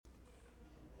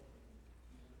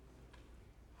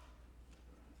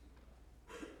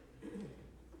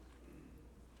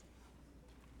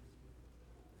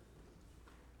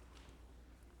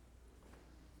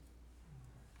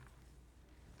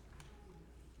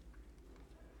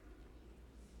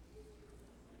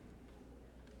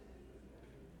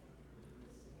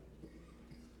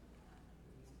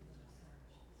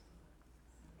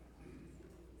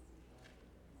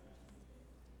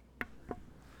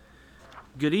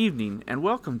Good evening, and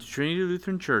welcome to Trinity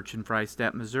Lutheran Church in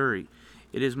Freistatt, Missouri.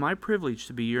 It is my privilege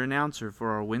to be your announcer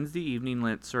for our Wednesday evening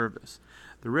Lent service.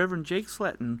 The Reverend Jake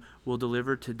Sletton will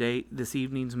deliver this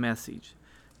evening's message.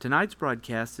 Tonight's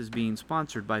broadcast is being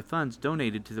sponsored by funds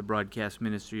donated to the broadcast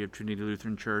ministry of Trinity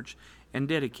Lutheran Church and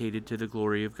dedicated to the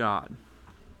glory of God.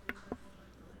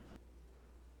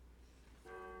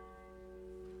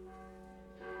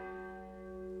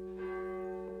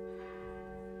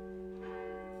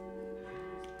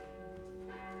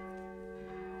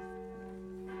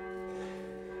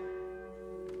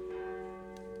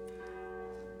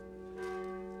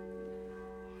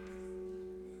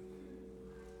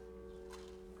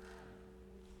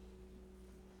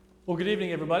 Well, good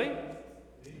evening, everybody.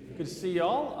 Good to see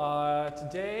y'all.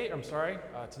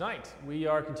 Tonight, we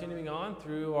are continuing on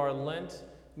through our Lent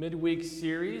midweek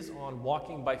series on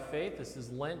walking by faith. This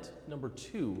is Lent number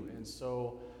 2, and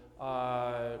so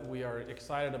we are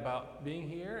excited about being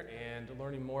here and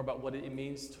learning more about what it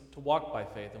means to walk by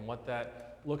faith and what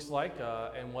that looks like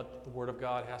and what the Word of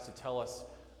God has to tell us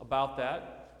about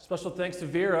that. Special thanks to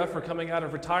Vera for coming out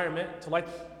of retirement to light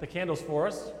the candles for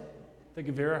us. Thank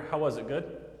you, Vera. How was it?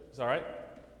 Good? Is that all right?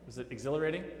 Was it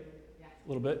exhilarating? Yeah. A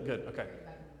little bit? Good. Okay.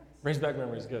 Brings back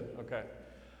memories. Good. Okay.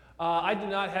 I do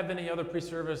not have any other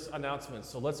pre-service announcements,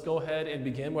 so let's go ahead and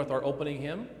begin with our opening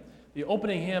hymn. The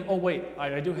opening hymn,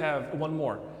 I do have one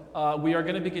more. We are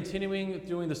going to be continuing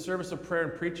doing the service of prayer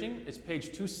and preaching. It's page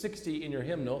 260 in your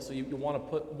hymnal, so you want to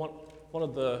put one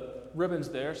of the ribbons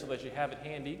there so that you have it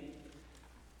handy.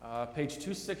 Page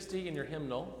 260 in your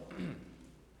hymnal.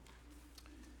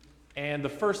 And the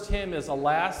first hymn is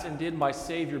Alas, and Did My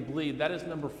Savior Bleed? That is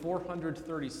number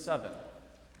 437.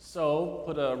 So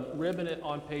put a ribbon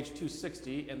on page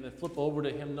 260 and then flip over to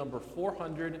hymn number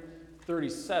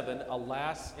 437,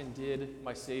 Alas, and Did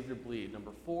My Savior Bleed?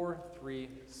 Number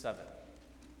 437.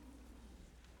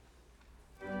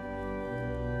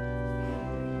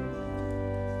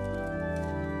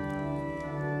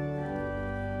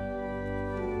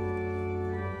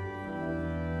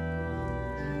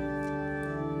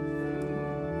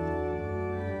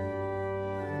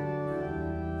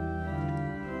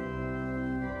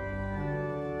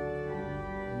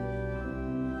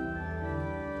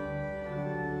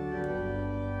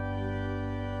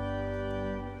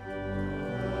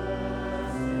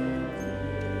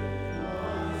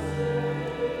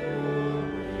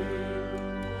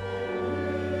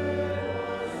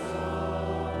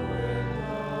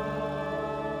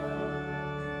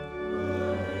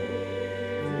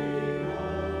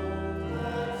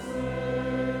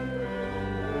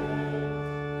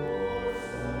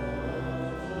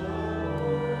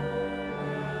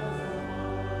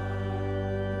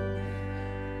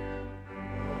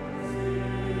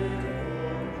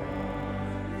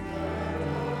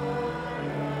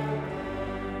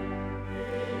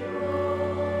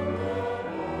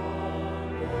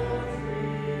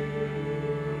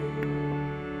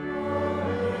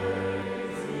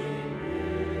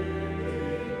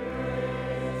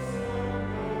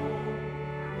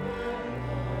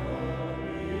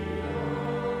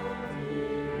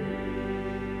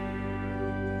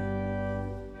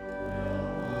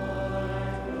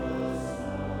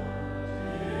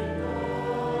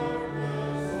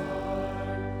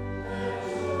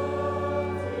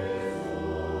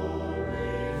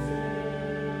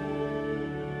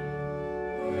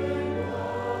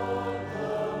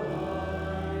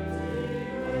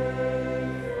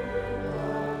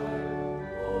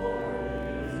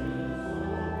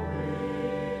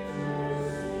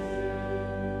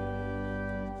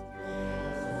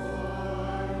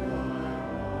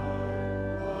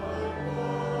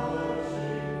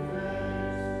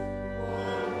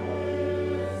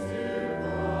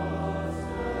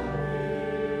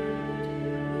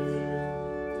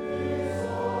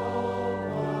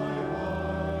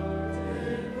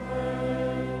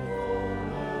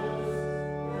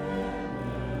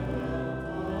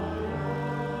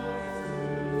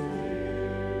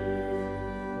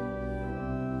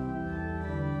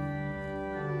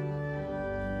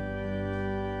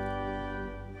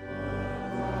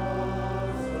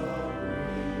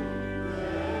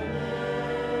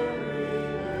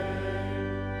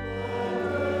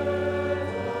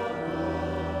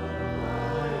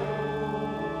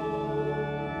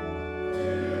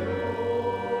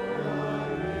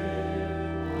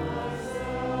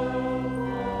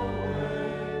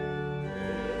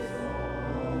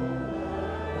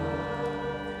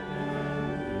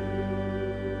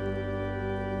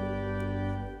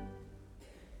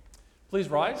 Please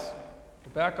rise.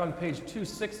 We're back on page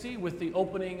 260 with the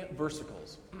opening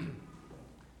versicles.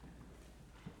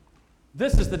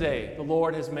 This is the day the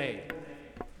Lord has made.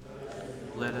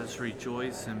 Let us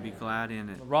rejoice and be glad in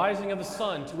it. The rising of the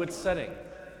sun to its setting.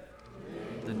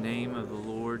 The name of the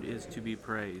Lord is to be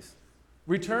praised.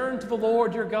 Return to the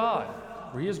Lord your God,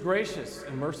 for he is gracious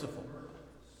and merciful.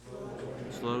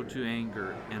 Slow to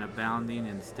anger and abounding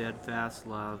in steadfast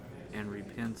love, and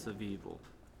repents of evil.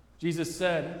 Jesus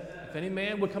said, if any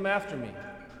man would come after me,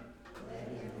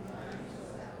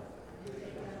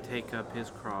 take up his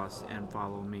cross and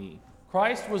follow me.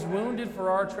 Christ was wounded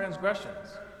for our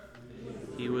transgressions.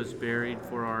 He was buried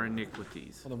for our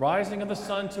iniquities. From the rising of the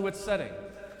sun to its setting.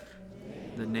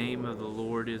 The name of the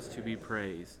Lord is to be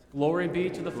praised. Glory be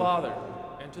to the Father,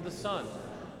 and to the Son,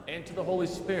 and to the Holy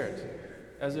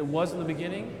Spirit, as it was in the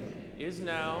beginning, is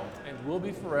now, and will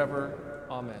be forever.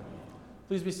 Amen.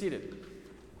 Please be seated.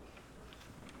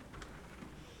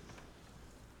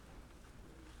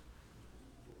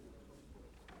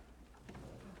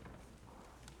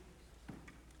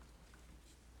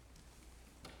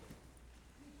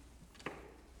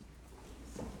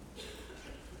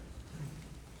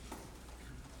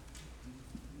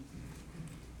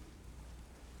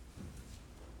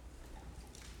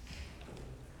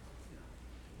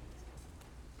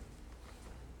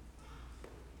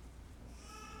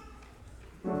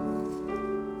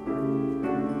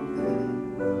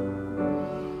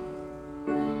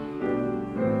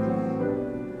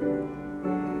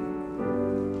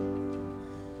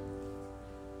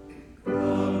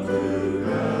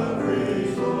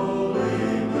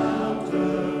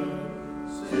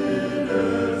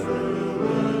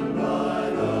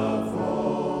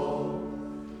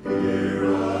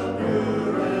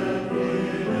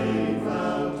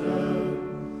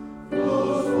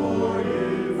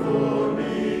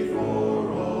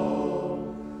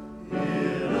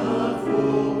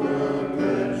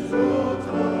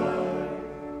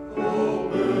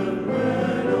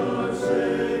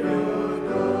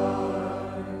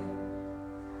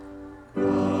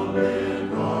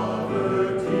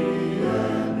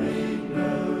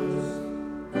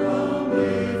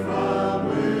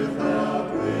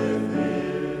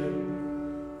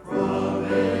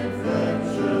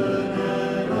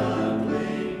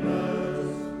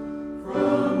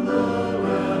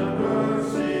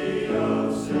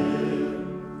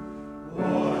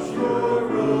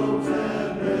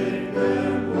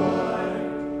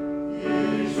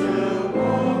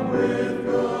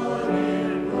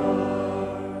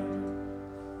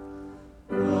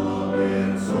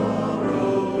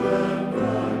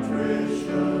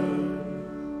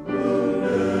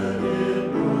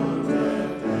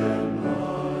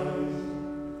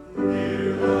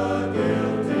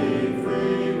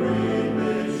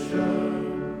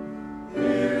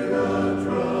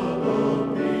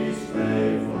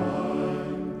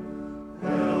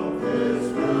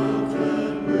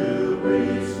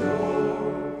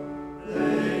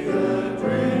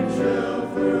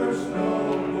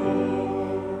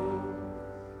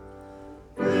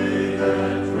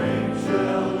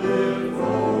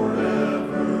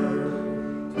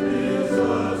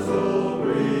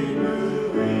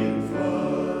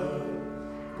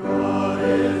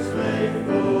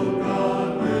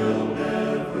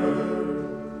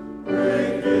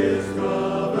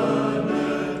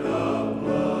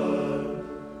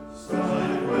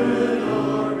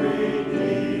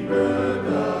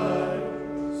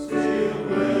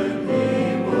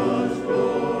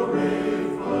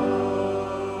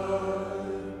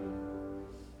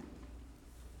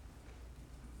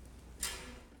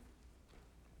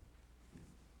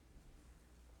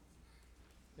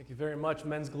 Thank you very much,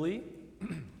 Men's Glee.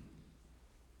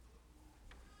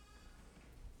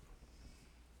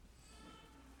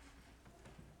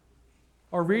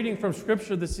 Our reading from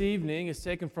Scripture this evening is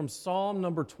taken from Psalm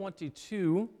number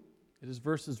 22. It is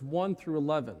verses 1 through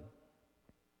 11.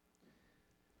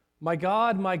 My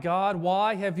God,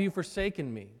 why have you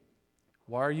forsaken me?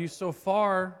 Why are you so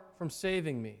far from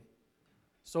saving me?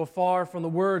 So far from the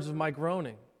words of my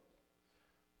groaning?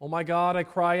 Oh my God, I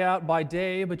cry out by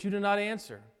day, but you do not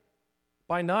answer.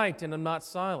 By night, and am not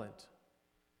silent.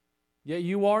 Yet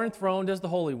you are enthroned as the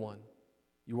Holy One.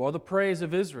 You are the praise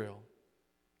of Israel.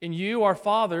 In you our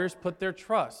fathers put their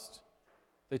trust.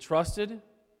 They trusted,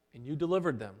 and you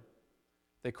delivered them.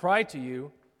 They cried to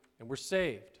you, and were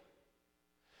saved.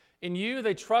 In you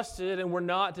they trusted and were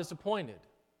not disappointed.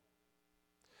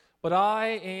 But I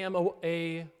am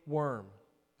a worm,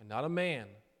 and not a man,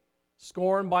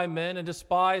 scorned by men and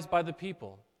despised by the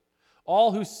people.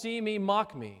 All who see me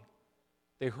mock me.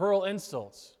 They hurl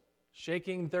insults,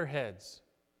 shaking their heads.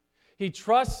 He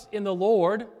trusts in the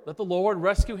Lord. Let the Lord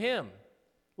rescue him.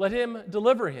 Let him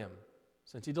deliver him,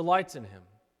 since he delights in him.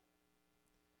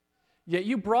 Yet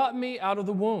you brought me out of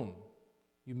the womb.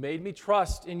 You made me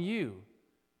trust in you,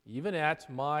 even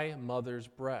at my mother's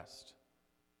breast.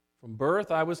 From birth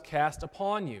I was cast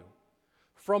upon you.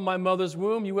 From my mother's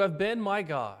womb you have been my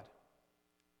God.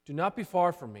 Do not be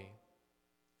far from me,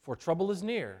 for trouble is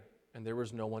near, and there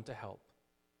is no one to help.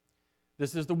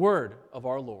 This is the word of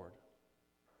our Lord.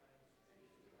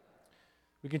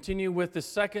 We continue with the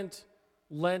second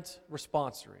Lent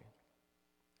responsory.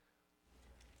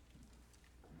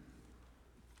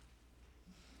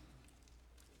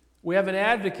 We have an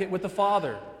advocate with the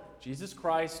Father, Jesus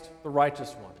Christ, the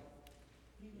righteous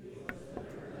one.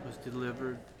 Was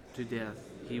delivered to death.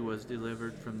 He was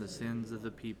delivered from the sins of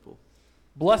the people.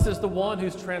 Blessed is the one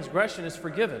whose transgression is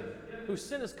forgiven, whose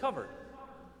sin is covered.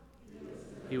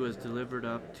 He was delivered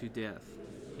up to death.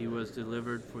 He was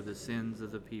delivered for the sins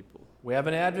of the people. We have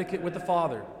an advocate with the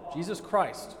Father, Jesus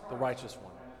Christ, the righteous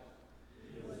one.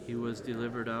 He was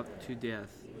delivered up to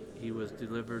death. He was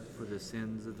delivered for the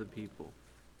sins of the people.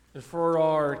 And for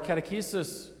our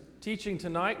catechesis teaching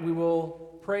tonight, we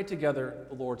will pray together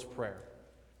the Lord's Prayer.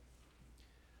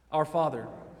 Our Father,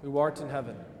 who art in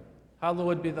heaven,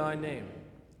 hallowed be thy name.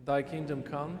 Thy kingdom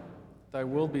come, thy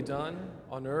will be done,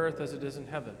 on earth as it is in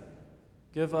heaven.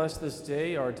 Give us this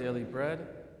day our daily bread,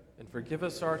 and forgive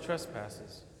us our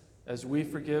trespasses, as we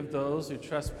forgive those who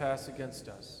trespass against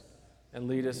us. And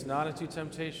lead us not into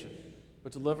temptation,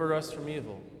 but deliver us from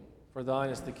evil. For thine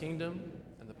is the kingdom,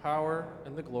 and the power,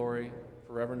 and the glory,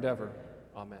 forever and ever.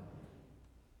 Amen.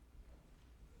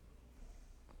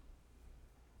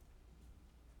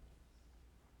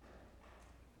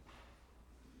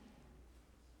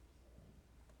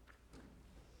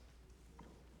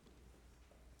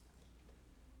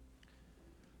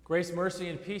 Grace, mercy,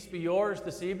 and peace be yours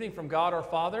this evening from God our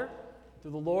Father,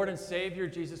 through the Lord and Savior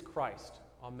Jesus Christ.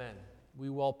 Amen. We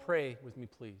will all pray with me,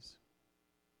 please.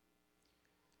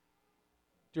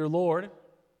 Dear Lord,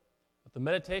 let the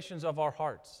meditations of our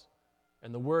hearts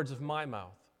and the words of my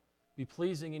mouth be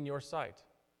pleasing in your sight.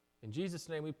 In Jesus'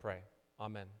 name we pray.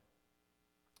 Amen.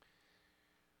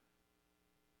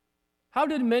 How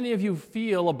did many of you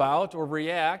feel about or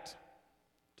react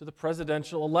to the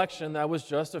presidential election that was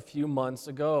just a few months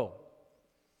ago?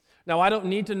 Now, I don't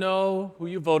need to know who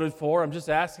you voted for. I'm just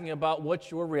asking about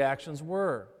what your reactions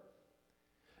were.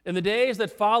 In the days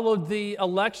that followed the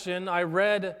election, I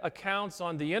read accounts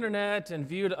on the internet and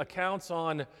viewed accounts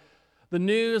on the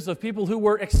news of people who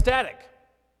were ecstatic,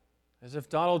 as if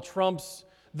Donald Trump's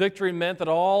victory meant that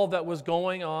all that was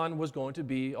going on was going to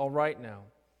be all right now.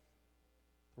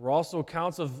 There were also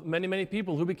accounts of many, many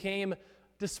people who became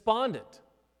despondent,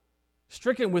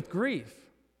 stricken with grief,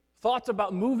 thoughts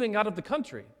about moving out of the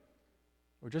country,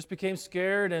 or just became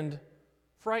scared and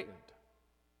frightened.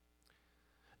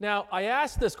 Now, I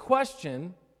ask this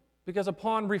question because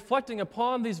upon reflecting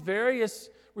upon these various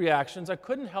reactions, I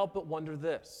couldn't help but wonder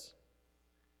this.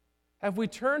 Have we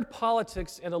turned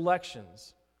politics and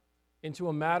elections into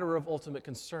a matter of ultimate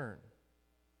concern?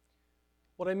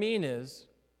 What I mean is,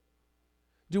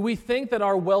 do we think that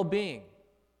our well-being,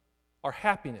 our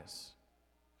happiness,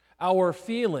 our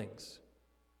feelings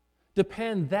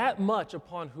depend that much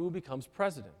upon who becomes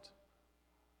president?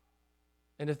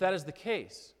 And if that is the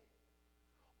case,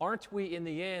 aren't we in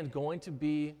the end going to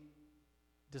be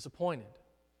disappointed?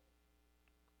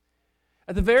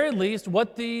 At the very least,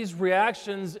 what these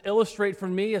reactions illustrate for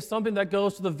me is something that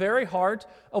goes to the very heart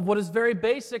of what is very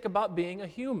basic about being a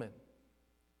human.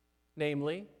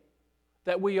 Namely,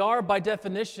 that we are by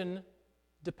definition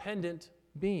dependent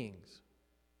beings.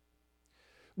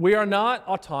 We are not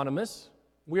autonomous.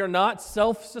 We are not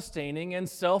self-sustaining and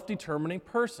self-determining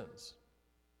persons.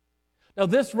 Now,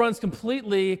 this runs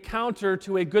completely counter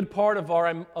to a good part of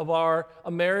our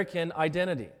American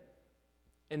identity,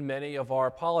 in many of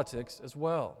our politics as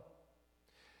well.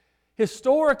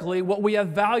 Historically, what we have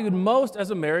valued most as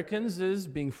Americans is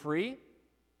being free,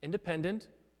 independent,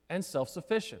 and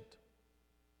self-sufficient.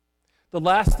 The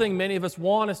last thing many of us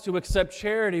want is to accept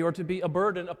charity or to be a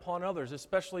burden upon others,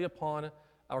 especially upon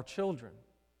our children.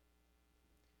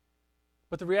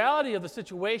 But the reality of the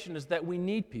situation is that we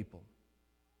need people.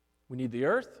 We need the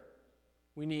earth,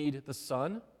 we need the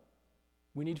sun,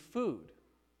 we need food.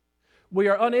 We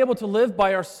are unable to live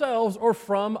by ourselves or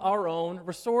from our own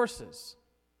resources.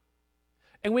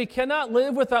 And we cannot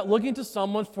live without looking to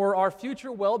someone for our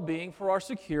future well-being, for our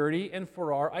security, and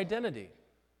for our identity.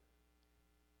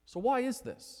 So why is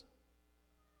this?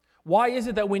 Why is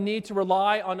it that we need to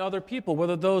rely on other people,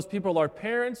 whether those people are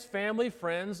parents, family,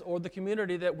 friends, or the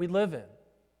community that we live in?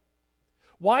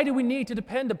 Why do we need to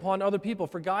depend upon other people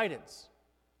for guidance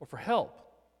or for help?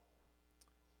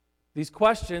 These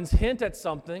questions hint at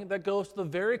something that goes to the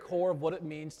very core of what it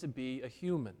means to be a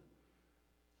human.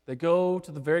 They go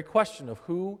to the very question of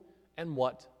who and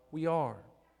what we are.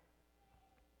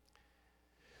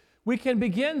 We can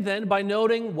begin then by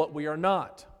noting what we are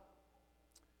not.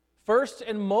 First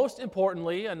and most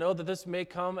importantly, I know that this may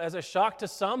come as a shock to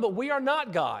some, but we are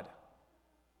not God.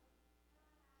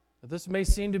 This may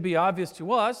seem to be obvious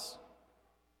to us,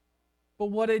 but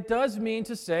what it does mean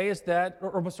to say is that,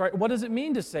 what does it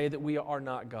mean to say that we are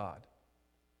not God?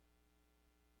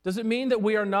 Does it mean that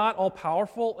we are not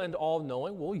all-powerful and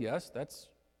all-knowing? Well, yes, that's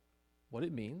what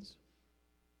it means.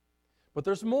 But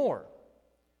there's more.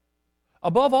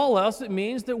 Above all else, it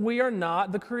means that we are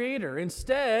not the Creator.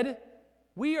 Instead,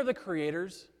 we are the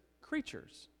Creator's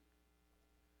creatures.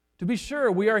 To be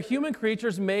sure, we are human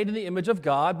creatures made in the image of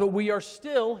God, but we are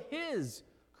still His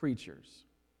creatures.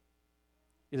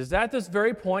 It is at this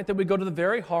very point that we go to the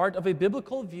very heart of a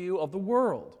biblical view of the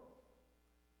world.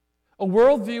 A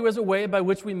worldview is a way by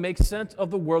which we make sense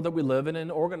of the world that we live in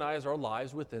and organize our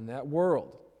lives within that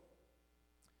world.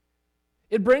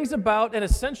 It brings about an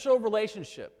essential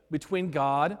relationship between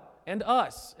God and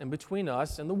us, and between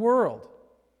us and the world.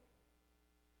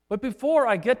 But before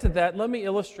I get to that, let me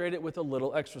illustrate it with a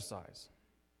little exercise.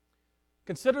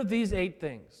 Consider these 8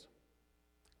 things: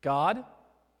 God,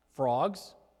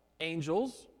 frogs,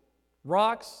 angels,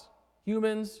 rocks,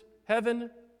 humans, heaven,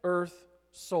 earth,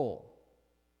 soul.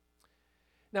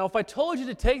 Now, if I told you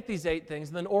to take these 8 things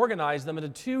and then organize them into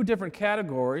 2 different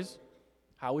categories,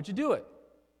 how would you do it?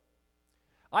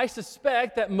 I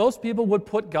suspect that most people would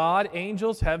put God,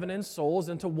 angels, heaven, and souls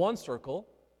into one circle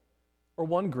or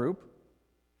one group,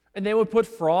 and they would put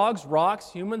frogs,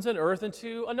 rocks, humans, and earth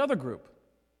into another group.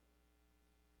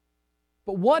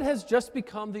 But what has just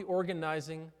become the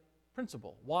organizing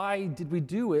principle? Why did we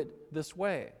do it this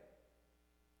way?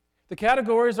 The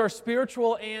categories are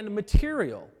spiritual and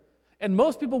material, and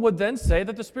most people would then say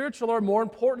that the spiritual are more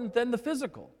important than the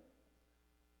physical.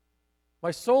 My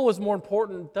soul is more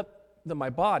important than my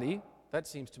body. That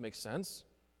seems to make sense.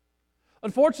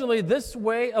 Unfortunately, this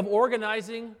way of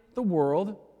organizing the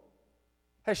world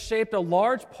has shaped a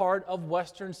large part of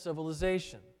Western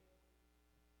civilization.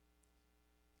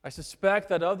 I suspect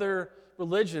that other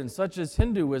religions, such as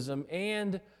Hinduism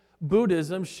and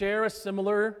Buddhism, share a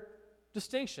similar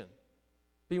distinction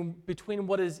between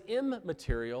what is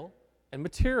immaterial and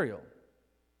material.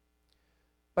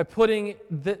 By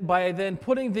then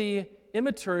putting the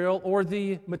immaterial or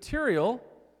the material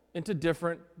into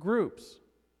different groups.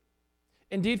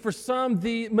 Indeed, for some,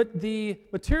 the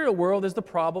material world is the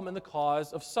problem and the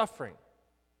cause of suffering.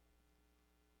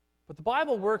 But the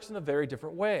Bible works in a very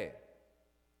different way.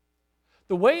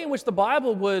 The way in which the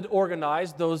Bible would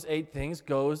organize those 8 things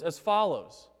goes as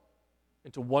follows.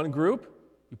 Into one group,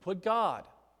 you put God.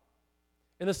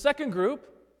 In the second group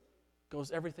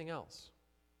goes everything else.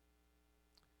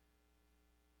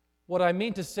 What I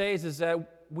mean to say is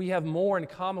that we have more in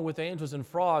common with angels and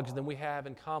frogs than we have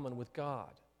in common with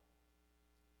God.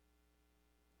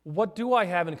 What do I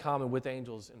have in common with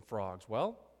angels and frogs?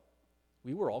 Well,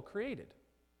 we were all created.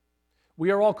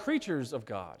 We are all creatures of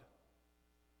God.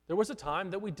 There was a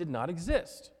time that we did not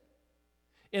exist.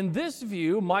 In this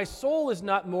view, my soul is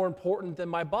not more important than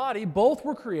my body. Both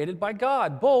were created by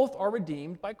God. Both are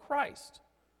redeemed by Christ.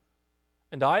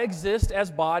 And I exist as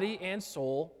body and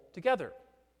soul together.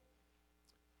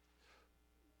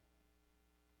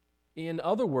 In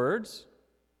other words,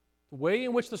 the way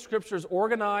in which the Scriptures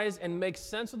organize and make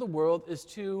sense of the world is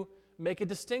to make a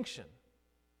distinction,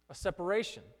 a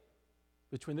separation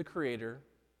between the Creator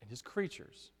and His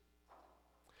creatures.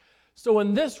 So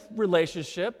in this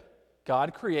relationship,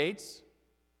 God creates,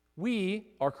 we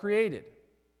are created.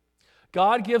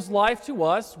 God gives life to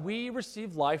us, we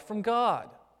receive life from God.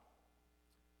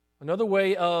 Another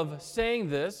way of saying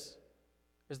this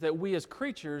is that we as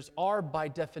creatures are by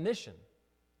definition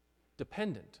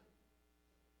dependent.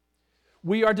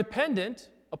 We are dependent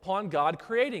upon God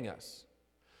creating us.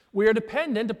 We are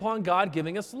dependent upon God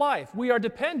giving us life. We are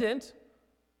dependent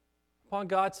upon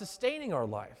God sustaining our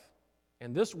life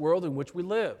in this world in which we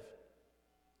live.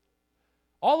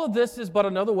 All of this is but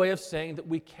another way of saying that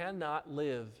we cannot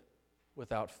live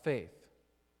without faith.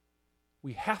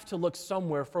 We have to look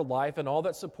somewhere for life and all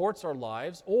that supports our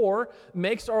lives or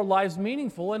makes our lives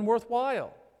meaningful and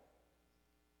worthwhile.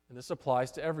 And this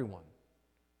applies to everyone,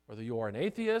 whether you are an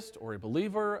atheist or a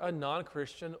believer, a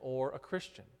non-Christian or a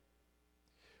Christian.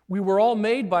 We were all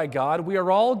made by God. We are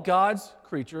all God's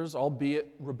creatures, albeit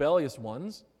rebellious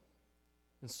ones.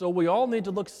 And so we all need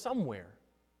to look somewhere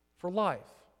for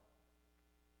life.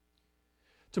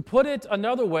 To put it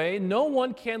another way, no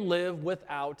one can live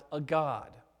without a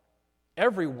God.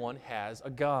 Everyone has a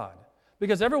God,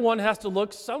 because everyone has to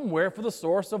look somewhere for the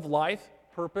source of life,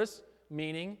 purpose,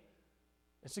 meaning,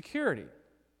 and security.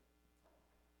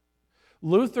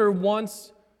 Luther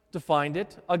once defined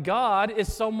it: a God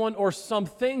is someone or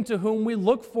something to whom we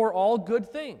look for all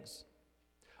good things.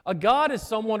 A God is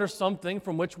someone or something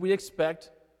from which we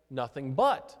expect nothing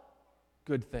but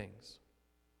good things.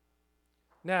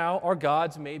 Now, our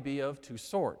gods may be of two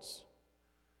sorts.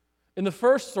 In the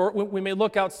first sort, we may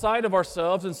look outside of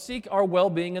ourselves and seek our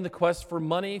well-being in the quest for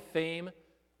money, fame,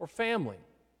 or family.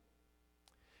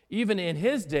 Even in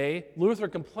his day, Luther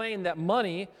complained that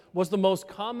money was the most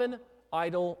common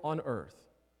idol on earth.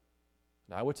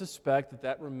 And I would suspect that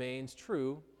that remains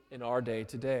true in our day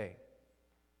today.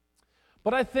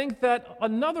 But I think that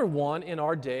another one in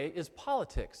our day is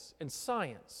politics and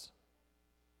science.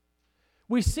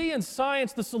 We see in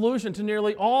science the solution to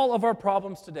nearly all of our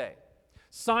problems today.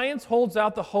 Science holds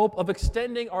out the hope of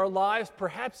extending our lives,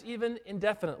 perhaps even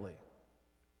indefinitely.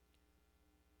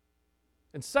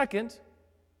 And second,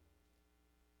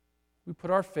 we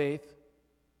put our faith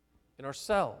in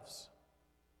ourselves.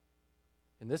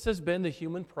 And this has been the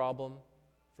human problem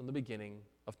from the beginning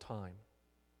of time.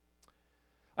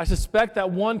 I suspect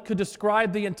that one could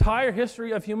describe the entire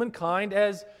history of humankind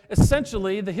as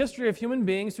essentially the history of human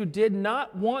beings who did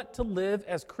not want to live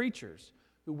as creatures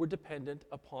who were dependent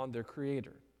upon their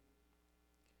Creator.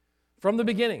 From the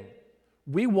beginning,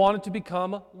 we wanted to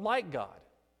become like God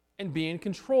and be in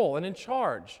control and in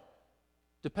charge,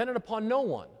 dependent upon no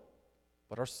one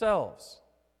but ourselves.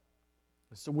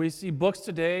 So we see books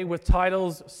today with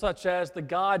titles such as The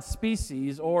God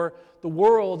Species or The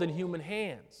World in Human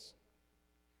Hands.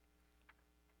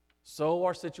 So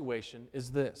our situation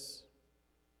is this.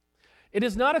 It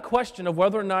is not a question of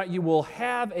whether or not you will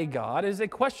have a God. It is a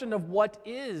question of what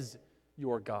is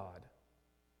your God.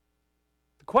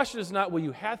 The question is not will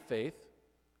you have faith,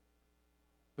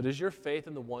 but is your faith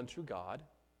in the one true God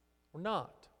or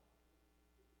not?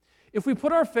 If we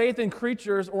put our faith in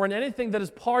creatures or in anything that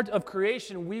is part of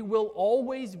creation, we will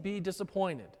always be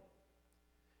disappointed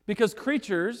because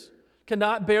creatures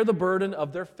cannot bear the burden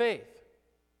of their faith.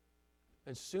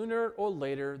 And sooner or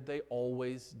later, they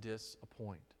always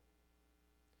disappoint.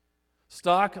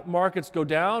 Stock markets go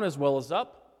down as well as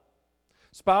up.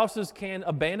 Spouses can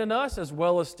abandon us as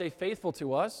well as stay faithful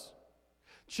to us.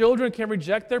 Children can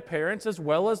reject their parents as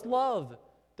well as love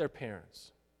their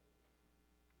parents.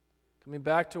 Coming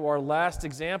back to our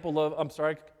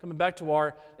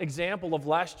example of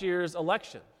last year's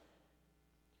election,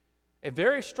 a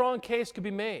very strong case could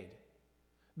be made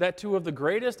that two of the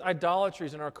greatest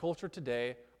idolatries in our culture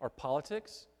today are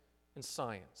politics and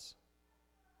science.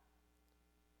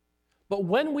 But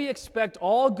when we expect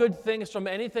all good things from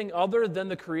anything other than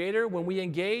the Creator, when we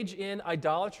engage in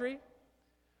idolatry,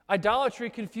 idolatry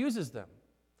confuses them,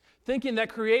 thinking that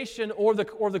creation or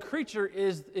the creature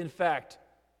is, in fact,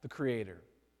 the Creator.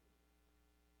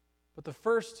 But the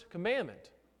first commandment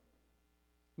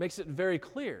makes it very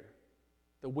clear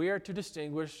that we are to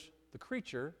distinguish the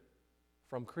creature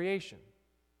from creation.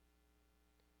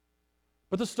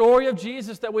 But the story of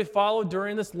Jesus that we follow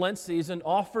during this Lent season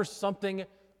offers something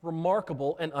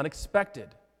remarkable and unexpected.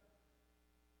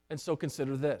 And so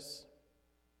consider this.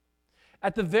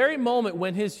 At the very moment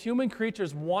when his human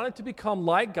creatures wanted to become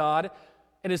like God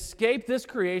and escape this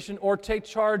creation or take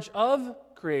charge of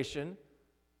creation,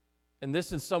 and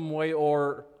this in some way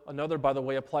or another, by the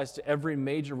way, applies to every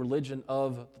major religion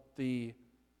of the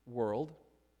world,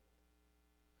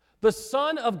 the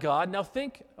Son of God, now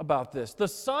think about this, the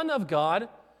Son of God,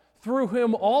 through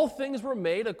whom all things were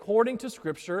made according to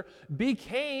Scripture,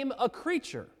 became a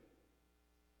creature.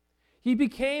 He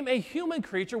became a human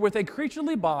creature with a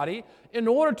creaturely body in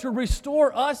order to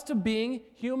restore us to being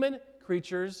human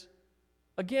creatures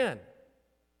again.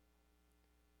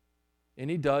 And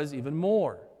he does even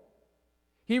more.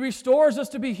 He restores us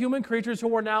to be human creatures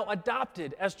who are now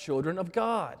adopted as children of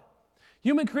God.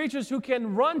 Human creatures who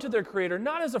can run to their Creator,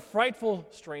 not as a frightful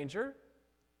stranger,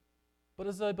 but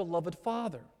as a beloved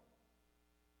Father.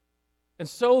 And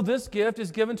so this gift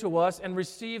is given to us and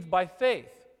received by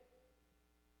faith.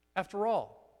 After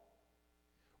all,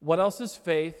 what else is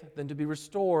faith than to be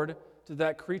restored to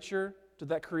that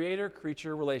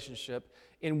Creator-creature relationship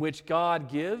in which God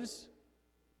gives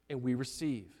and we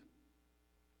receive?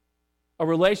 A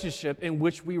relationship in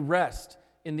which we rest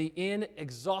in the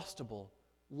inexhaustible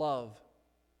love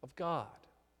of God.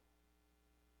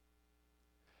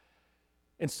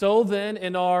 And so then,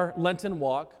 in our Lenten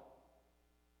walk,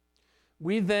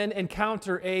 we then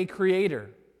encounter a Creator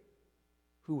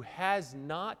who has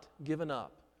not given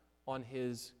up on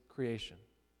his creation,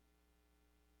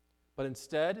 but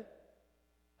instead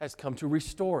has come to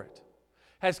restore it,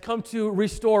 has come to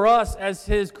restore us as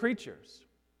his creatures.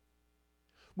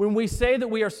 When we say that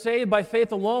we are saved by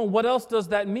faith alone, what else does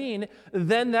that mean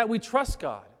than that we trust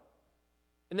God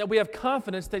and that we have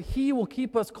confidence that He will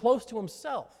keep us close to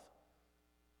Himself,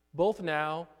 both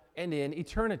now and in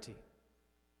eternity?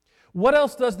 What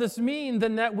else does this mean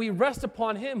than that we rest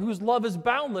upon Him whose love is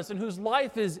boundless and whose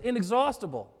life is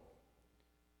inexhaustible?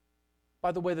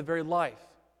 By the way, the very life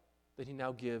that He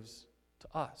now gives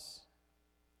to us.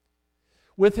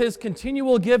 With His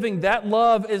continual giving, that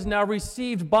love is now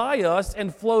received by us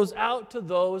and flows out to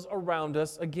those around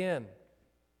us again.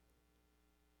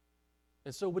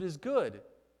 And so it is good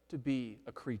to be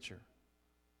a creature.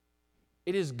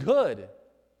 It is good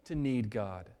to need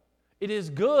God. It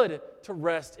is good to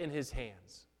rest in His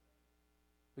hands.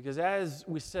 Because as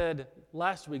we said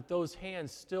last week, those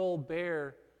hands still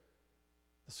bear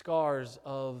the scars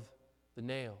of the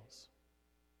nails.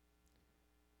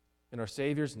 In our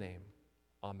Savior's name,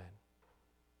 amen.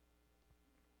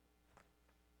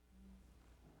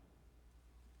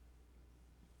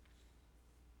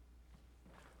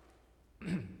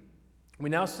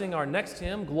 We now sing our next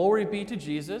hymn, Glory Be to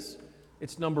Jesus.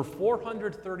 It's number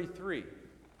 433.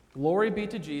 Glory be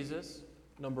to Jesus,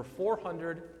 number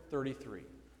 433.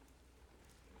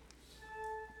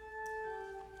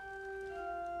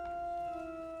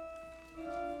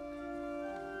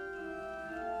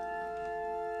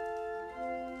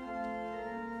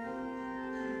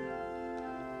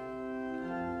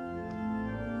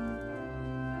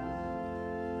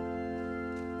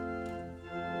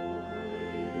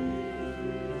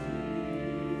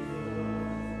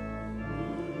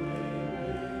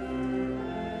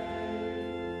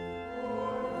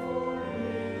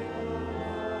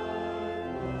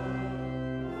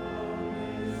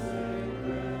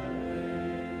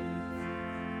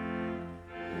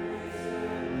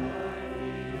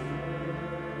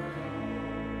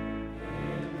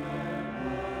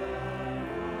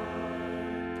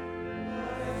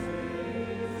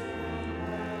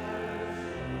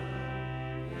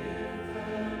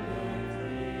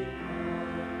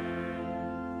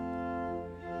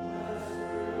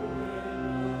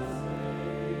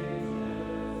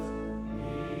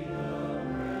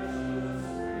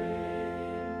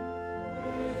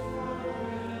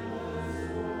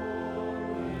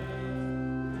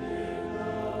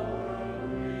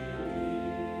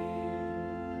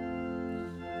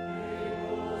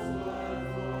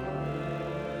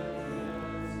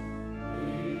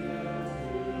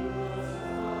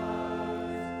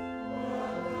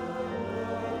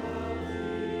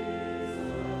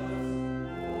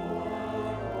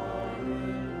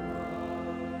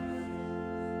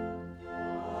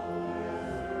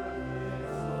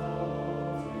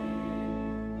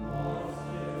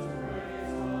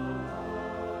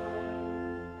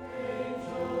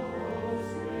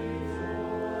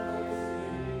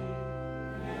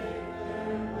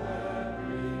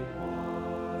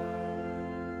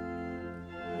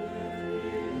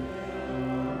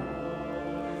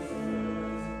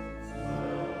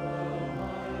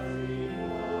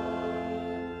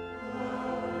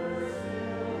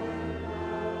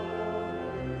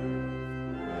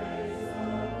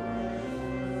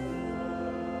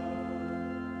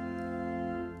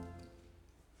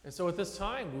 And so at this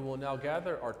time, we will now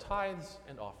gather our tithes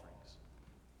and offerings.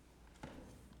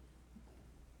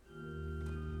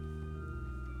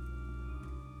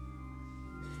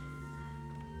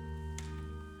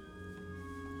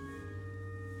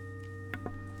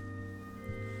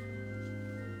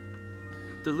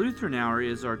 The Lutheran Hour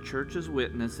is our church's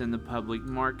witness in the public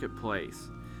marketplace.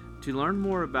 To learn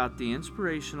more about the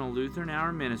Inspirational Lutheran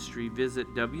Hour ministry, visit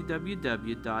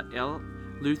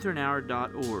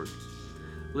www.lutheranhour.org.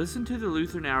 Listen to the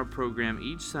Lutheran Hour program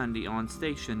each Sunday on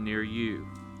station near you.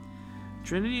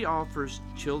 Trinity offers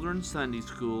children's Sunday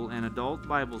school and adult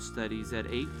Bible studies at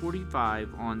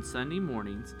 8:45 on Sunday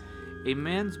mornings, a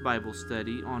men's Bible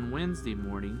study on Wednesday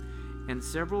morning, and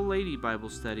several lady Bible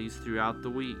studies throughout the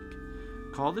week.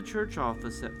 Call the church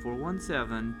office at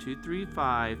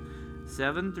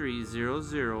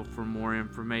 417-235-7300 for more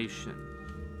information.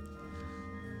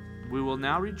 We will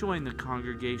now rejoin the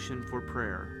congregation for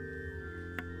prayer.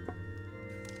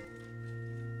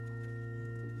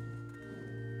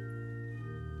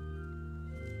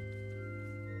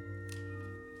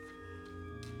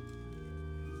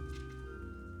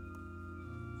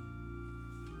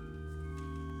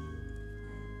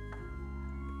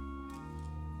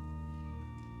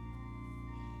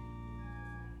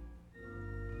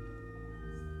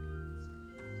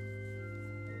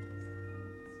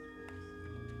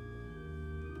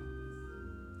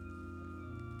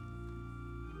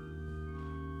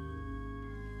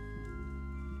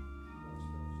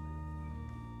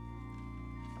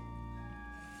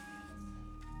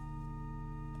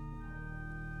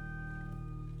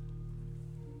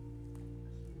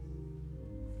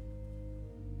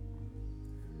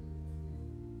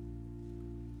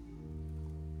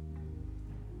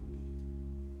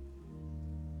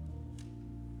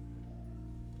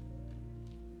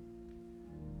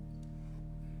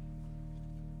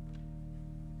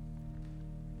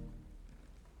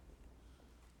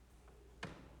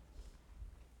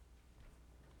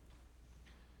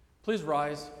 Please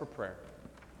rise for prayer.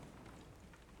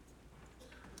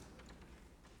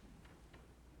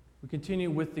 We continue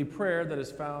with the prayer that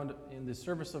is found in the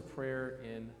service of prayer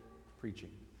in preaching.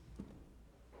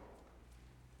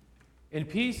 In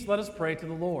peace, let us pray to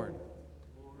the Lord.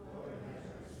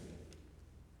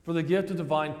 For the gift of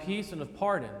divine peace and of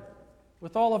pardon,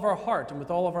 with all of our heart and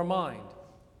with all of our mind,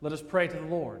 let us pray to the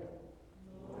Lord.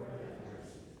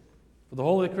 For the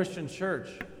Holy Christian Church,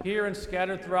 here and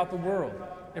scattered throughout the world,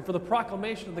 and for the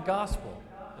proclamation of the gospel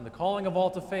and the calling of all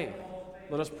to faith,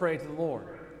 let us pray to the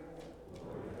Lord.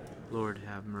 Lord,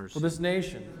 have mercy. For this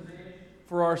nation,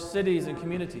 for our cities and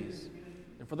communities,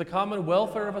 and for the common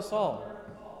welfare of us all,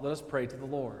 let us pray to the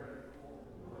Lord.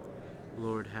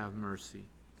 Lord, have mercy.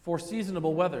 For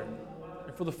seasonable weather,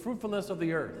 and for the fruitfulness of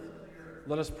the earth,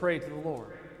 let us pray to the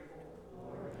Lord.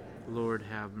 Lord,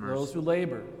 have For mercy. those who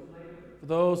labor, for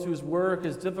those whose work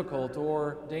is difficult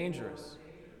or dangerous,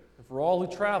 and for all who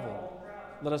travel,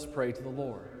 let us pray to the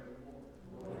Lord.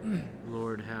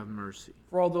 Lord, have mercy.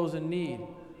 For all those in need,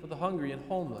 for the hungry and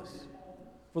homeless,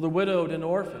 for the widowed and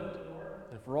orphaned,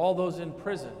 and for all those in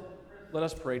prison, let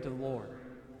us pray to the Lord.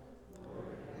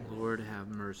 Lord, have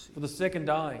mercy. For the sick and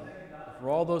dying, and for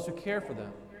all those who care for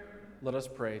them, let us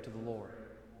pray to the Lord.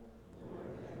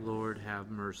 Lord, have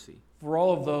mercy. For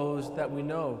all of those that we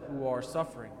know who are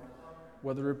suffering,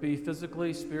 whether it be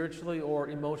physically, spiritually, or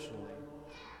emotionally,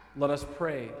 let us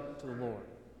pray to the Lord.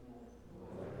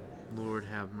 Lord,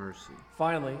 have mercy.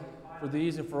 Finally, for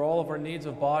these and for all of our needs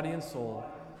of body and soul,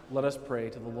 let us pray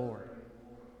to the Lord.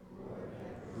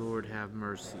 Lord, have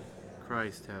mercy.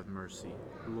 Christ, have mercy.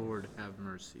 Lord, have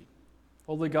mercy.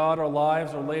 Holy God, our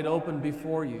lives are laid open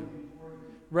before you.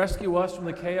 Rescue us from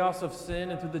the chaos of sin,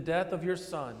 and through the death of your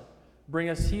Son, bring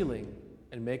us healing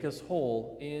and make us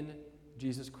whole in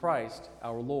Jesus Christ,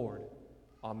 our Lord.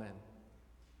 Amen.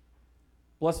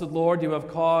 Blessed Lord, you have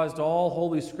caused all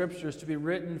holy scriptures to be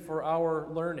written for our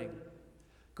learning.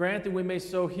 Grant that we may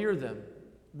so hear them,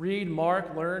 read,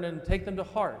 mark, learn, and take them to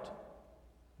heart,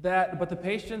 that, by the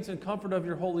patience and comfort of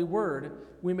your holy word,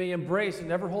 we may embrace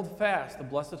and ever hold fast the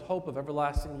blessed hope of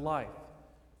everlasting life.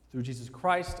 Through Jesus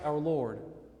Christ our Lord.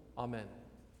 Amen.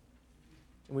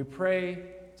 And we pray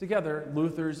together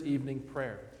Luther's evening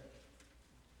prayer.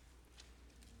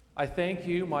 I thank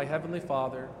you, my heavenly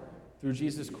Father, through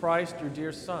Jesus Christ, your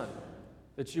dear Son,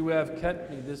 that you have kept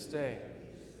me this day.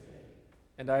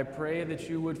 And I pray that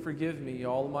you would forgive me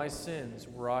all my sins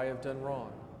where I have done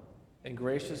wrong, and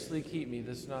graciously keep me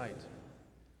this night.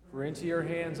 For into your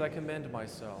hands I commend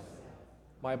myself,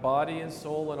 my body and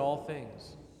soul and all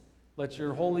things. Let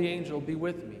your holy angel be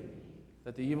with me,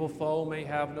 that the evil foe may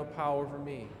have no power over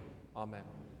me. Amen.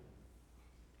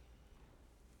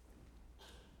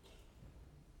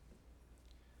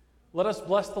 Let us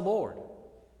bless the Lord.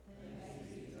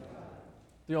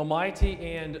 The Almighty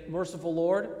and merciful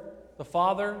Lord, the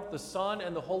Father, the Son,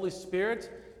 and the Holy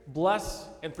Spirit, bless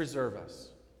and preserve us.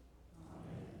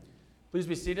 Please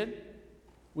be seated.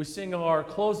 We sing our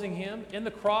closing hymn, In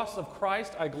the Cross of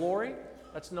Christ I Glory.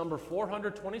 That's number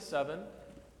 427.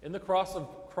 In the Cross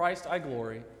of Christ I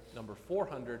Glory, number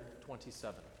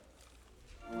 427.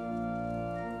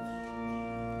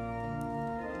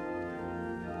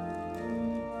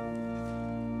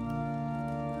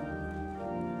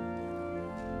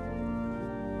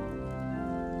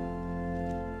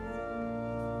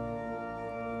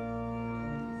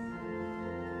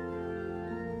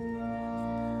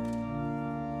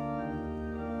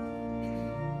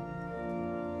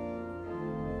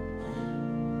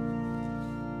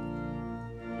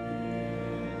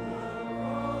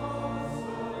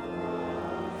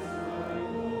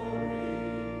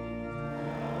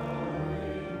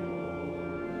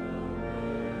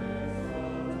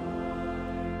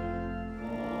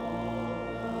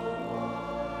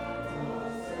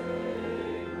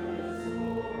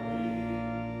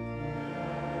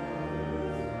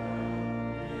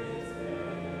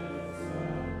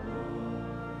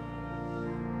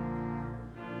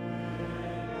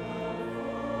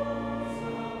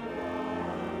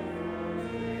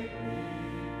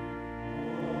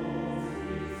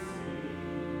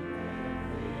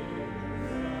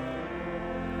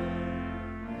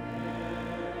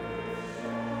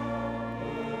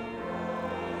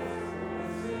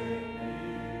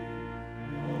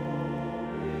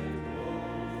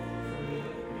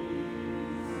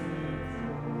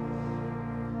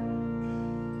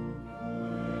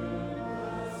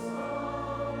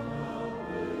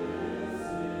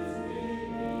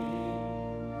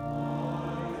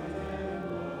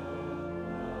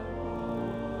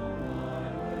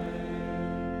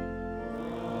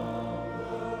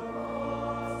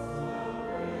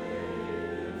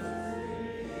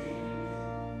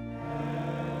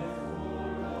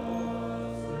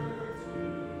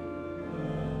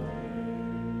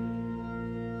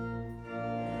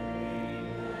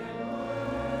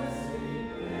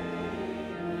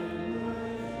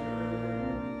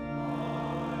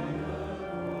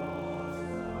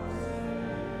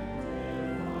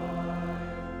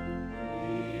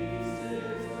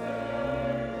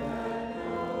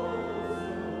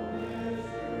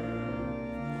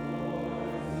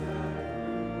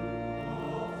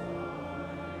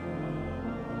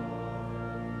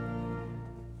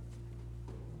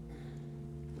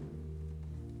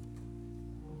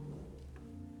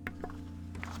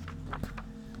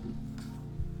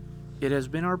 It has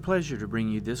been our pleasure to bring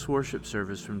you this worship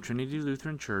service from Trinity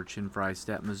Lutheran Church in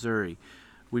Freistatt, Missouri.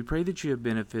 We pray that you have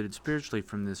benefited spiritually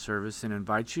from this service and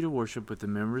invite you to worship with the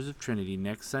members of Trinity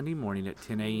next Sunday morning at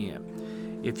 10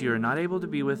 a.m. If you are not able to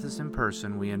be with us in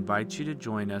person, we invite you to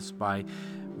join us by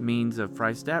means of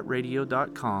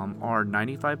FreistattRadio.com or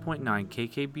 95.9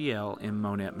 KKBL in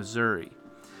Monette, Missouri.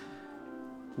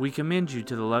 We commend you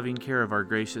to the loving care of our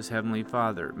gracious Heavenly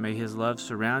Father. May His love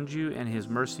surround you and His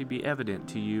mercy be evident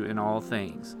to you in all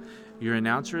things. Your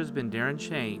announcer has been Darren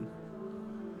Shane.